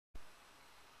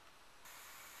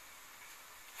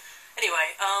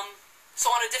So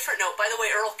on a different note, by the way,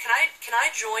 Earl, can I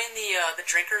join the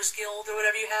Drinkers Guild or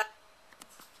whatever you have?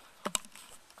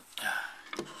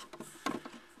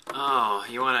 Oh,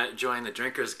 you want to join the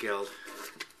Drinkers Guild?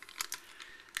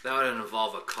 That would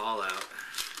involve a call out.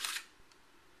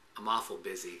 I'm awful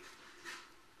busy.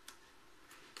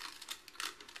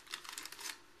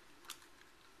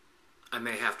 I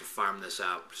may have to farm this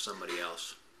out to somebody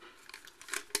else.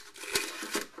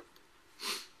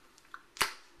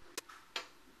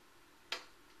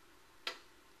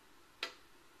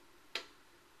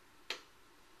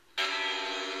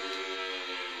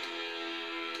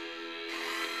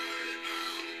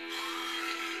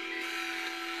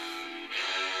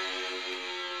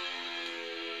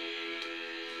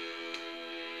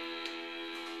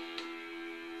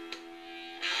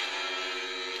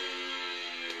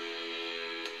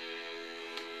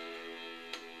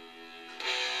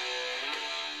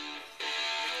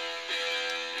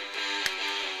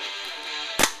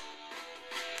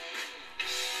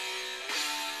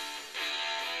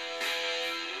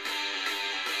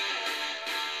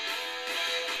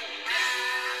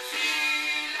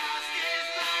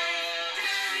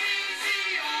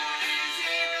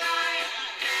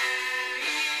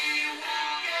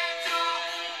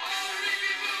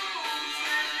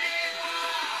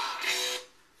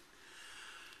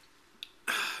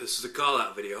 This is a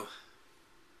call-out video. I'm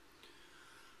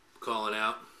calling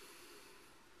out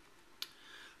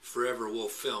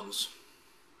ForeverWolfFilms.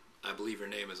 I believe your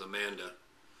name is Amanda.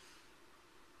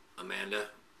 Amanda,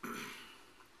 I've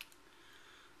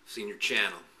seen your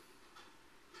channel.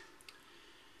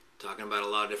 Talking about a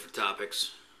lot of different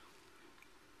topics.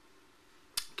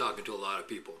 Talking to a lot of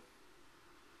people.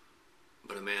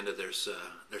 But Amanda, there's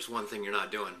one thing you're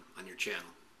not doing on your channel.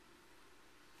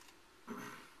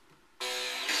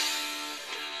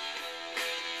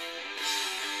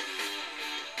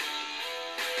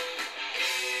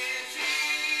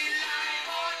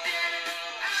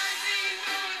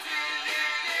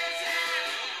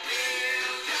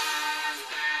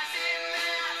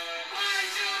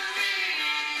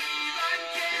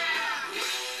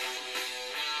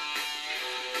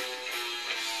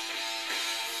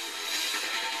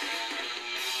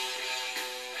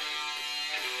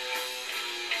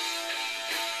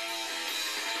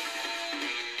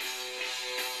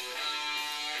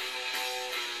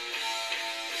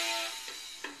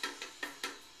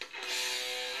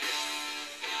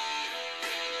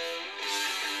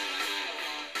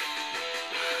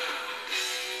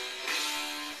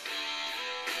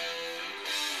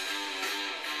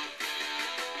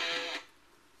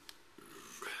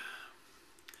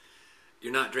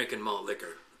 You're not drinking malt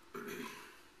liquor.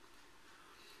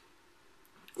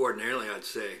 Ordinarily, I'd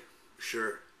say,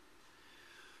 sure,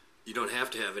 you don't have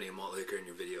to have any malt liquor in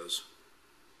your videos.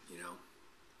 You know,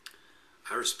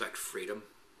 I respect freedom,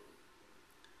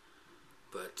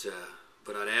 but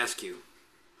I'd ask you,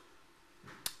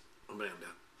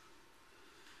 Amanda,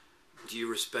 do you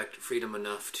respect freedom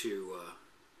enough to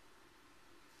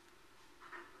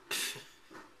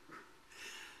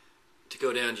to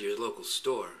go down to your local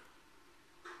store,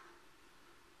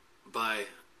 buy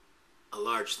a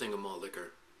large thing of malt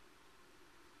liquor,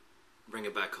 bring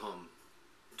it back home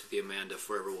to the Amanda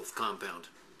Forever Wolf compound,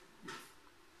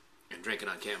 and drink it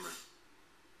on camera?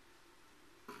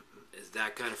 Is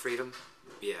that kind of freedom?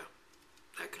 Yeah,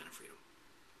 that kind of freedom.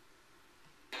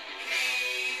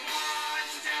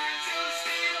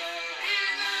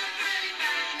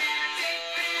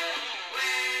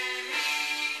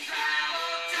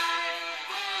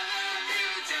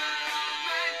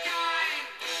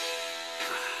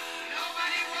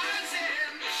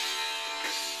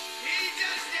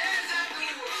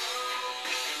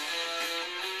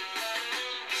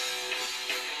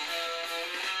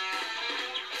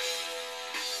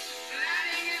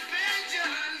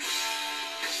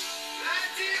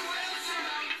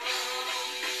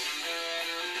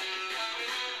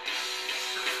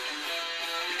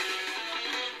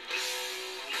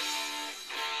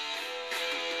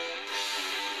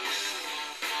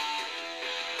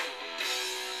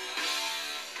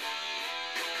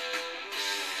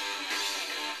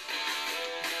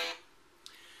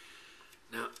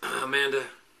 Amanda,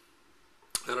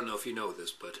 I don't know if you know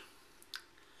this, but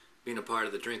being a part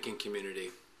of the drinking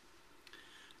community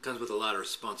comes with a lot of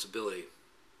responsibility.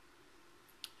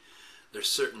 There's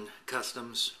certain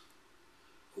customs,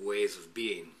 ways of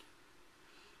being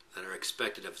that are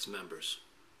expected of its members.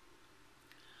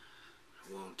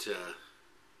 I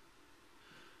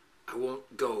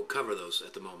won't go cover those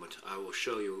at the moment. I will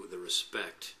show you the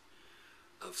respect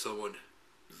of someone,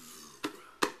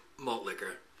 malt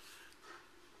liquor,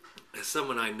 as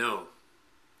someone I know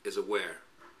is aware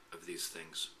of these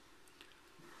things.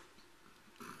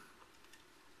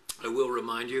 I will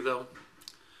remind you, though,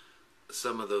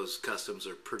 some of those customs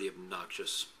are pretty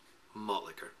obnoxious. Malt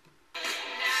liquor.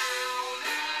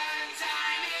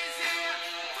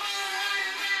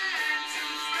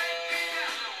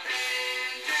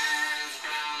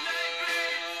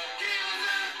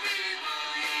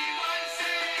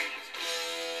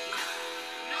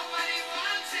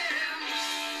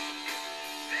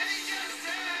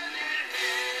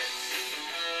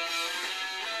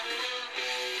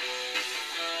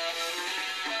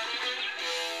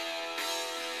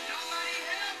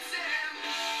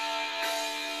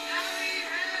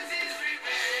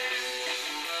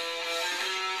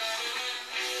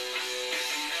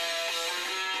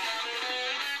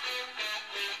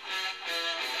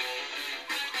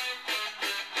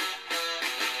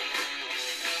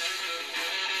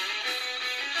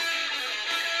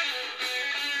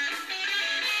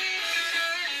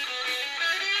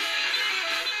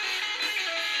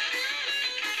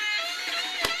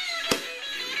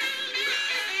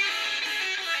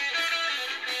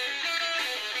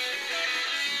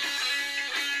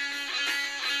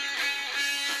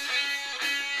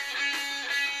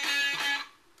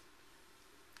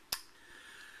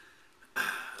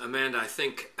 Amanda, I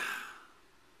think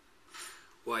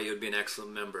why you'd be an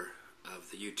excellent member of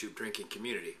the YouTube drinking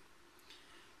community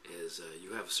is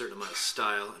you have a certain amount of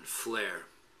style and flair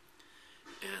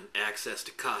and access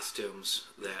to costumes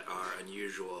that are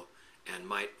unusual and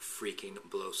might freaking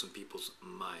blow some people's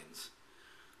minds.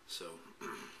 So, you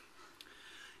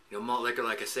know, malt liquor,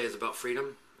 like I say, is about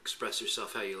freedom. Express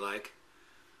yourself how you like.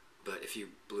 But if you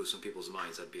blew some people's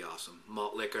minds, that'd be awesome.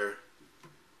 Malt liquor.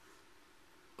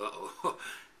 Uh-oh.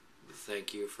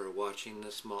 Thank you for watching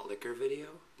this malt liquor video.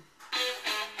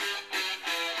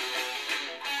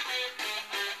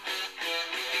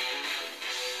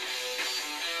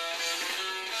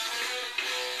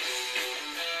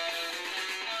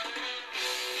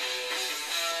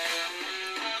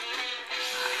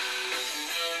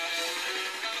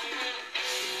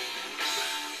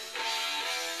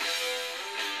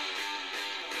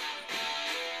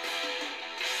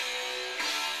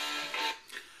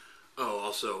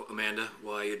 Also, Amanda,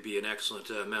 why you'd be an excellent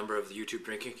member of the YouTube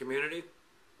drinking community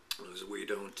is we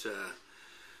don't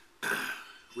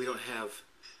have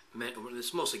men.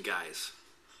 It's mostly guys.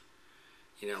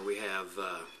 You know, we have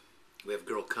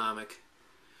Girl Comic,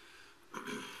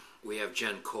 we have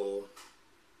Jen Cole,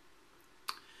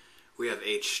 we have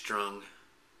H Strung.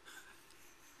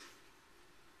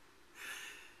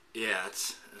 Yeah,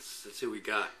 that's who we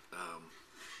got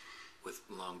with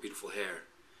long, beautiful hair.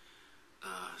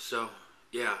 So.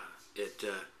 Yeah, it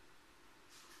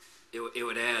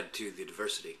would add to the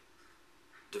diversity.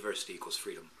 Diversity equals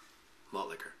freedom. Malt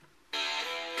liquor.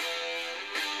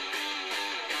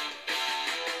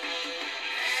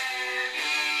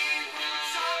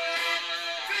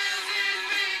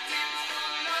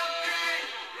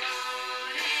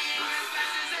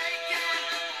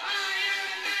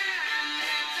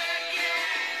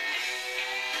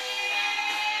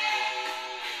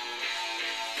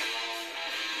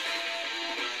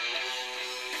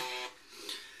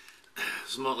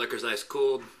 Malt liquor's ice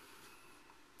cold.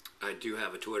 I do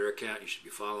have a Twitter account. You should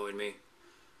be following me.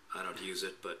 I don't use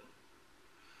it, but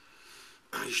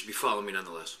you should be following me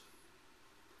nonetheless.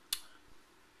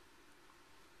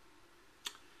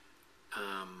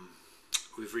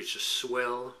 We've reached a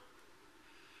swell,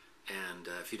 and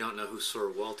if you don't know who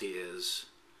Sir Walty is,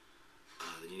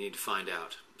 then you need to find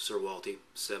out. Sir Walty,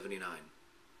 79.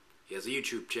 He has a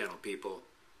YouTube channel, people.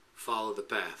 Follow the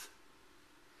path.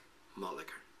 Malt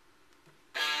liquor.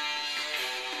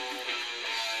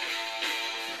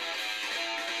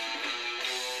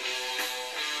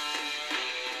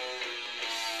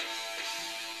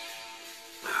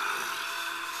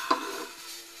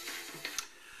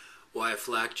 Why a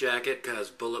flak jacket? Because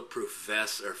bulletproof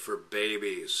vests are for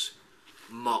babies.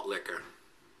 Malt liquor.